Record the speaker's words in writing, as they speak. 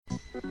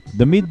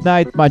The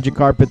Midnight Magic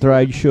Carpet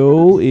Ride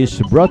Show is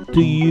brought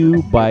to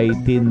you by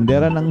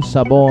Tindera ng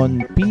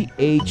Sabon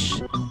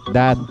PH.com,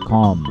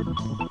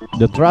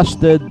 the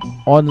trusted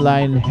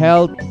online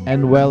health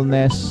and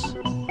wellness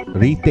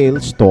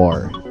retail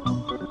store.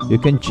 You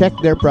can check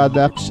their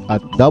products at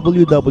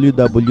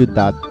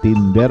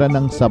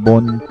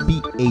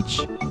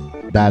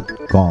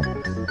www.tinderanangsabonph.com.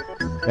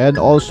 And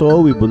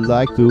also, we would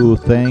like to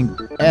thank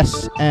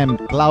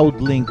SM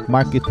Cloudlink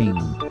Marketing,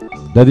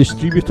 the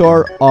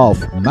distributor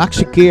of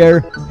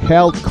MaxiCare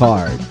Health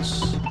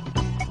Cards.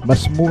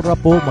 Mas mura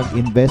po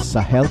mag-invest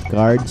sa health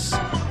cards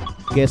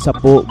kesa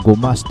po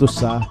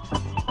gumastos sa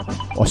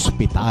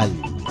ospital.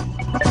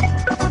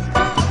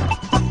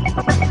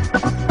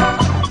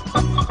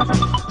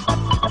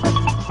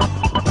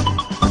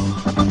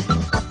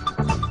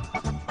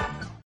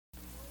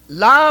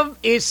 Love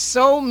is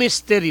so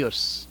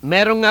mysterious.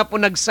 Meron nga po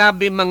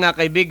nagsabi, mga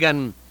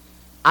kaibigan,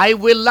 I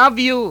will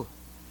love you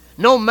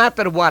no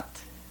matter what.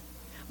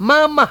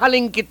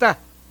 Mamahalin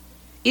kita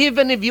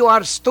even if you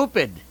are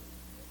stupid.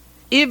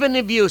 Even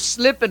if you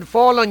slip and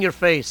fall on your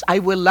face,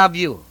 I will love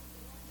you.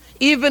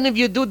 Even if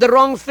you do the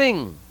wrong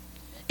thing.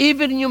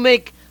 Even if you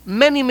make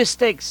many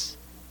mistakes.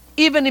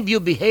 Even if you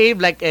behave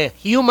like a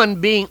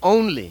human being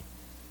only,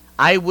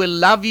 I will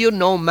love you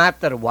no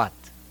matter what.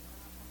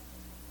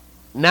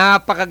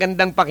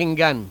 Napakagandang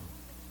pakinggan.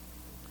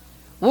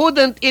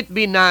 Wouldn't it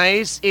be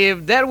nice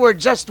if there were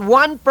just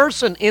one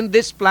person in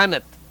this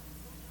planet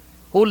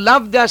who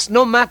loved us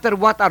no matter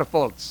what our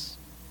faults?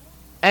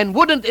 And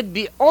wouldn't it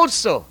be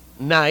also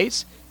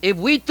nice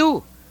if we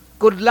too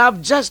could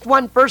love just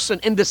one person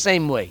in the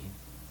same way?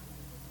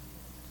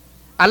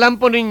 Alam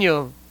po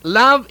ninyo,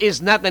 love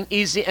is not an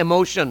easy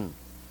emotion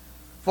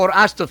for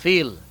us to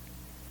feel.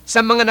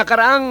 Sa mga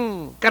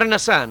nakaraang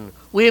karanasan,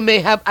 we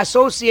may have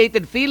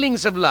associated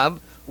feelings of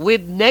love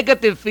with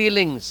negative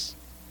feelings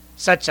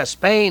such as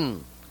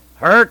pain,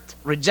 hurt,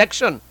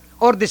 rejection,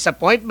 or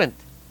disappointment.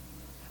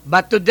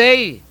 But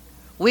today,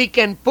 we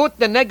can put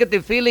the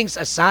negative feelings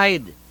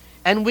aside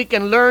and we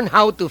can learn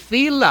how to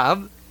feel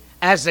love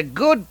as a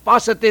good,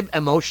 positive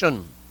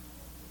emotion.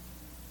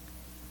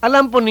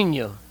 Alam po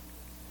ninyo,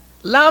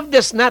 love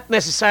does not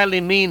necessarily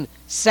mean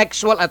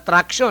sexual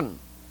attraction.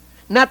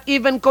 Not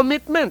even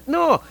commitment.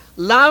 No,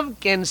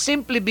 love can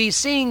simply be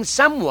seeing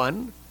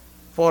someone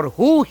for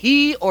who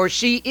he or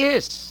she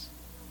is.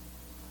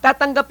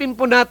 Tatanggapin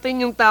po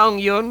natin yung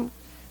taong yon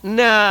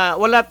na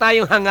wala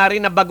tayong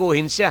hangarin na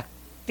baguhin siya.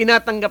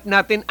 Tinatanggap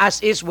natin as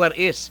is where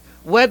is.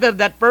 Whether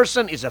that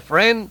person is a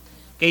friend,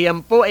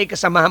 kayan po ay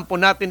kasamahan po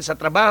natin sa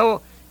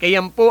trabaho,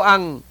 kayan po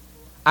ang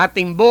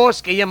ating boss,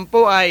 kayan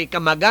po ay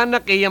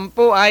kamag-anak, kayan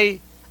po ay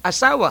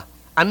asawa,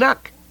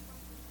 anak.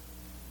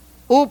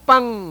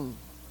 Upang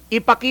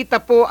ipakita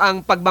po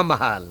ang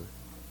pagmamahal,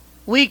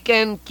 we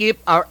can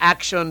keep our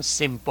actions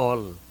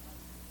simple.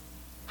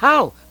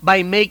 How?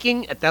 By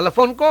making a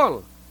telephone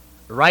call,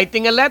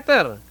 writing a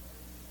letter,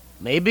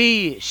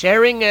 maybe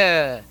sharing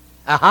a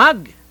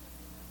hug.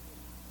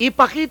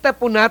 Ipakita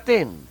po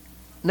natin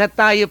na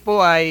tayo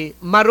po ay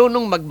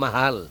marunong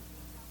magmahal.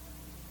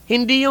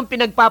 Hindi yung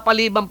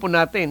pinagpapaliban po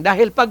natin.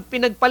 Dahil pag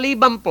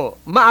pinagpaliban po,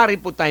 maari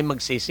po tayong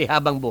magsisi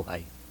habang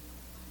buhay.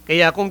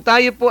 Kaya kung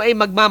tayo po ay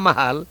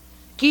magmamahal,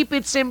 keep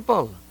it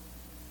simple.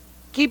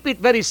 Keep it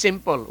very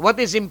simple. What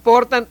is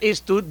important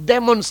is to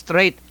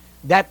demonstrate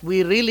that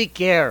we really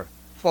care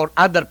for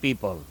other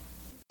people.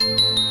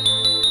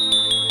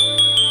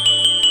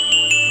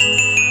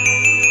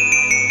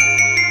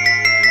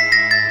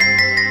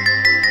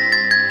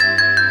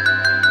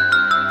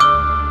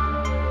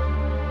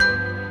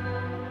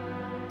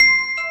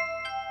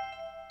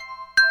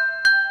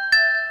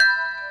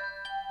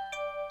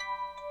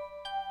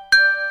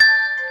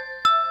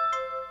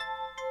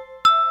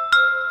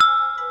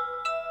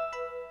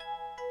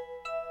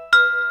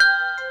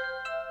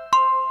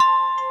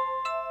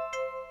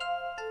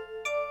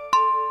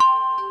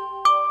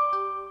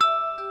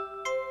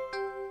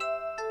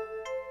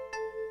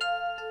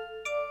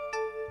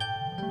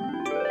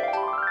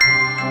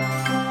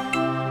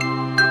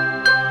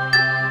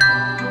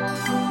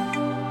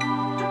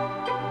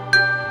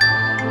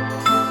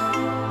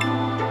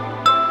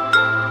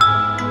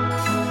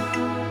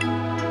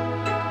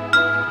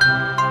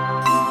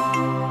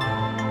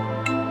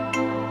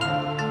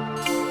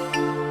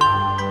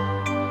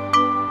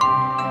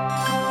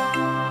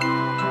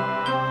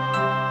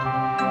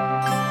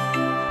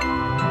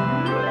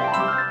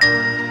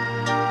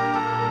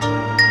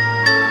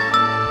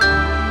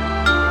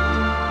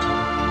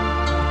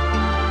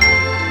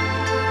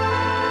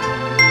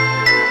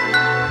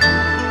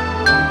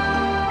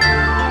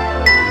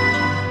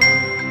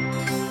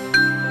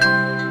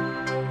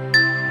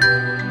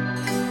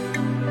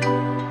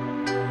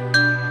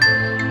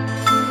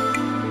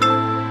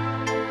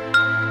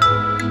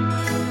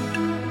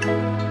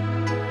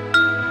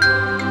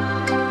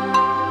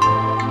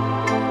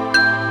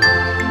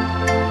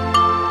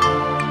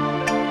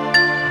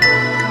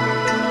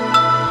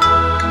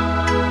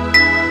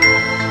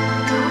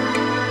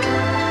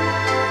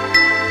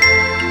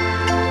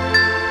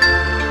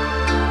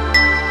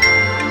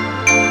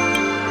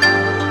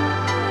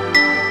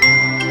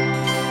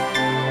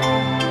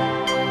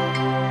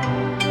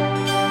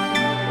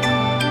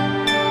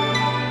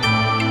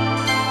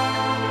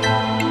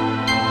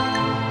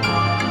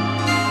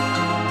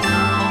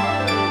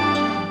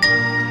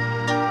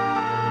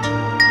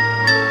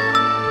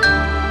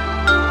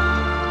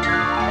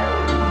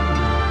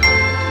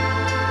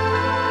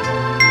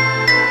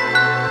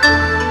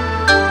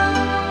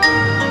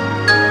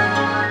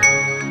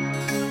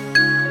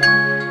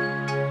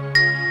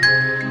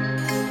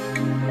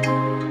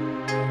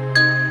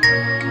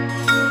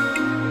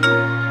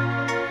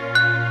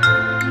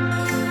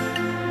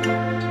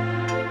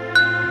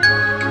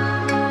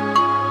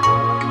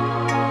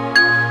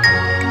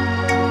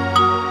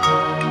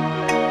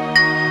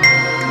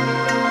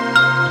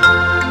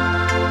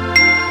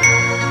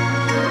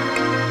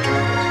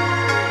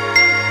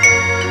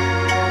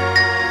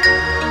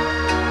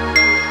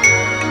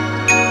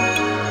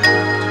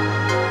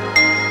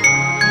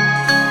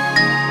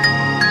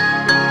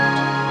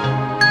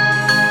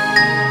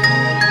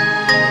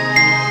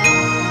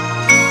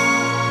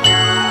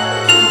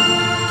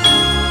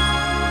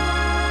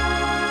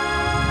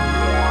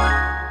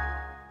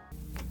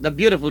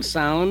 the beautiful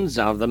sounds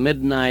of the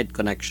Midnight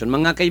Connection.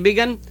 Mga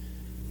kaibigan,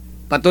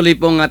 patuloy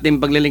po ang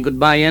ating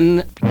paglilingkod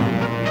bayan.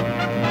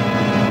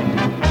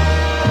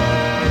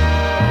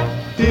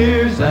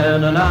 Here's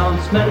an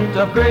announcement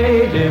of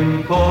great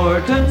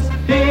importance.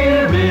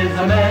 Here is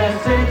a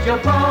message of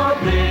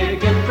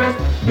public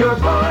interest. Your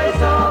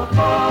voice of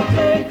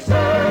public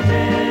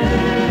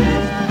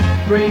service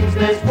brings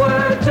this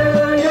word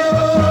to you.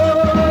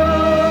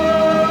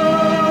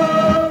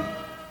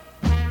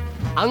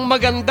 Ang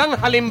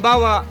magandang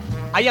halimbawa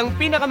ay ang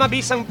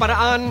pinakamabisang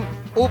paraan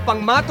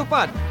upang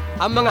matupad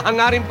ang mga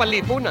hangaring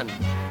panlipunan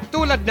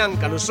tulad ng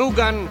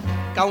kalusugan,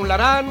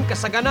 kaunlaran,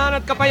 kasaganan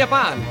at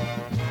kapayapaan.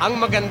 Ang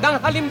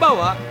magandang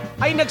halimbawa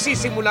ay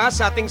nagsisimula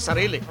sa ating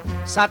sarili,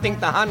 sa ating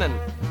tahanan.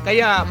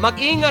 Kaya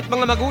mag-ingat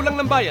mga magulang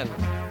ng bayan.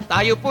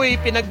 Tayo po'y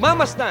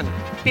pinagmamasdan,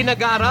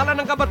 pinag-aaralan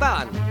ng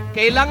kabataan.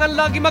 Kailangan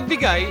lagi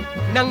magbigay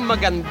ng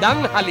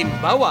magandang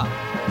halimbawa.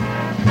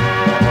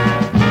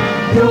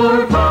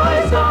 Your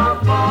voice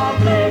of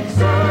public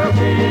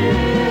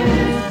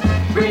service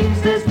brings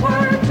this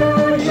word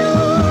to you.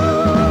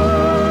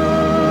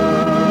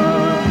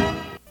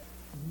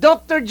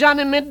 Dr.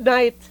 Johnny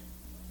Midnight,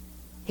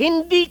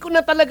 hindi ko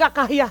na talaga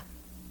kaya.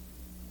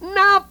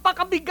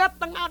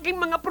 Napakabigat ng aking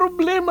mga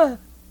problema.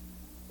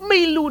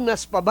 May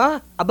lunas pa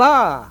ba?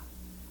 Aba,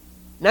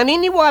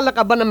 naniniwala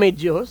ka ba na may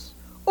Diyos?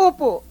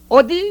 Opo.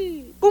 O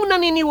di, kung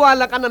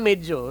naniniwala ka na may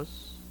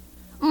Diyos,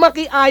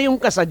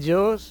 makiayong ka sa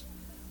Diyos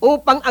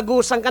upang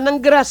agusan ka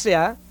ng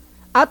grasya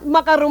at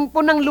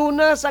makarumpo ng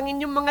lunas ang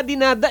inyong mga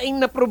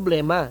dinadaing na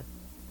problema.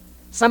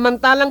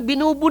 Samantalang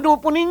binubuno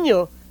po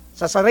ninyo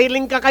sa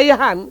sariling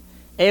kakayahan,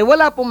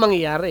 wala pong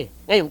mangyayari.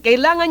 Ngayon,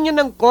 kailangan nyo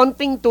ng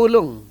konting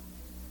tulong.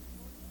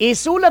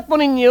 Isulat po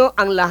ninyo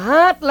ang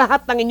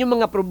lahat-lahat ng inyong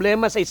mga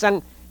problema sa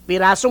isang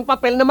pirasong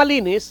papel na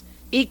malinis,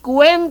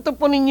 ikwento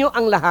po ninyo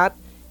ang lahat,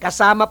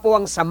 kasama po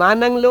ang sama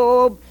ng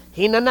loob,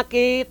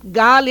 hinanakit,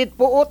 galit,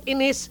 puot,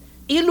 inis,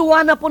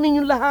 iluwa na po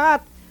ninyo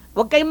lahat.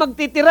 Huwag kayong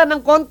magtitira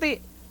ng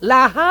konti.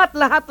 Lahat,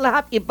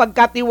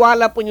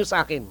 ipagkatiwala po nyo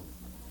sa akin.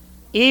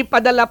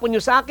 Ipadala po nyo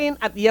sa akin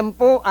at yan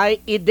po ay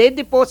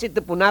ide-deposit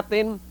po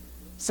natin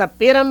sa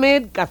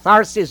Pyramid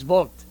Catharsis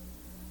Vault.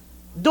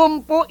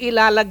 Doon po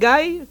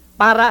ilalagay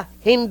para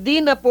hindi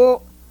na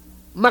po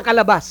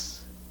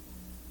makalabas.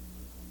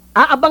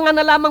 Aabangan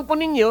na lamang po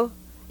ninyo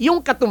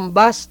yung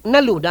katumbas na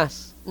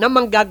lunas na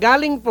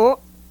manggagaling po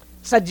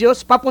sa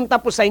Diyos, papunta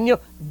po sa inyo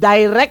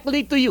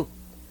directly to you,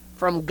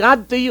 from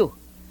God to you.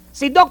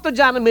 Si Dr.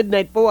 John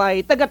Midnight po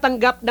ay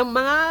tagatanggap ng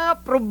mga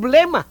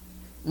problema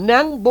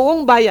ng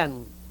buong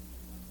bayan.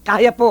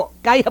 Kaya po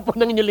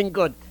ng inyong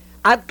lingkod.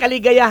 At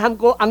kaligayahan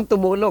ko ang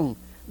tumulong.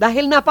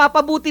 Dahil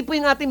napapabuti po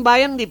yung ating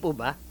bayan, di po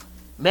ba?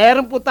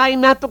 Meron po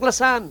tayong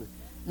natuklasan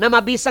na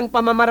mabisang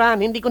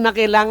pamamaraan. Hindi ko na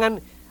kailangan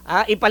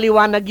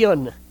ipaliwanag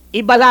yon.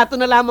 Ibalato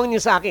na lamang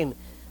nyo sa akin.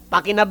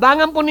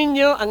 Pakinabangan po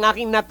ninyo ang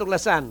aking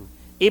natuklasan.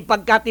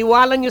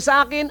 Ipagkatiwala nyo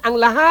sa akin ang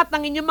lahat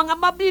ng inyong mga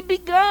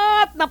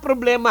mabibigat na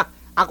problema.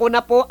 Ako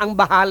na po ang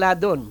bahala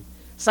doon.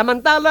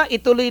 Samantala,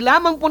 ituloy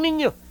lamang po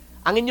ninyo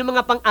ang inyong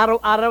mga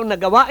pang-araw-araw na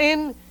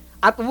gawain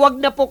at huwag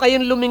na po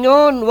kayong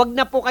lumingon, huwag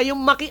na po kayong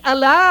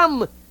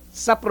makialam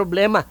sa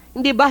problema.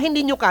 Hindi ba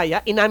hindi nyo kaya?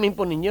 Inamin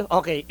po ninyo.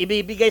 Okay,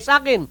 ibibigay sa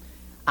akin.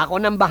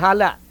 Ako nang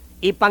bahala.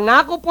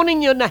 Ipangako po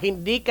ninyo na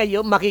hindi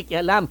kayo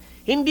makikialam.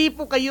 Hindi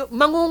po kayo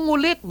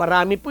mangungulit.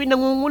 Marami po'y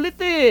nangungulit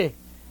eh.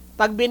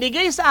 Pag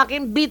binigay sa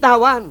akin,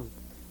 bitawan.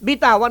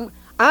 Bitawan.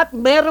 At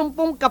meron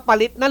pong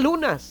kapalit na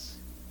lunas.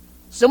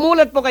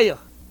 Sumulat po kayo.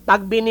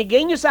 Pag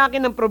binigay nyo sa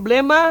akin ng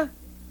problema,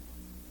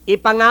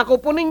 ipangako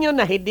po ninyo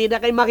na hindi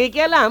na kayo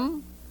makikialam.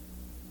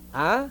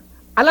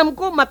 Alam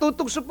ko,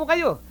 matutugso po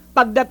kayo.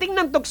 Pagdating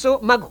ng tukso,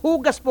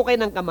 maghugas po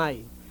kayo ng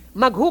kamay.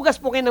 Maghugas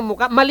po kayo ng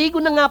muka. Maligo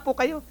na nga po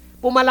kayo.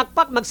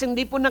 Pumalakpak,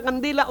 magsindi po ng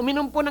kandila,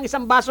 uminom po ng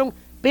isang basong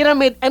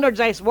Pyramid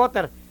Energized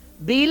Water.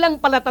 Bilang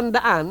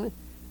palatandaan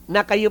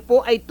na kayo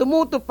po ay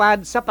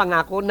tumutupad sa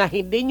pangako na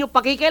hindi nyo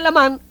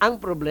pakikialaman ang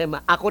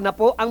problema. Ako na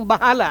po ang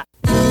bahala.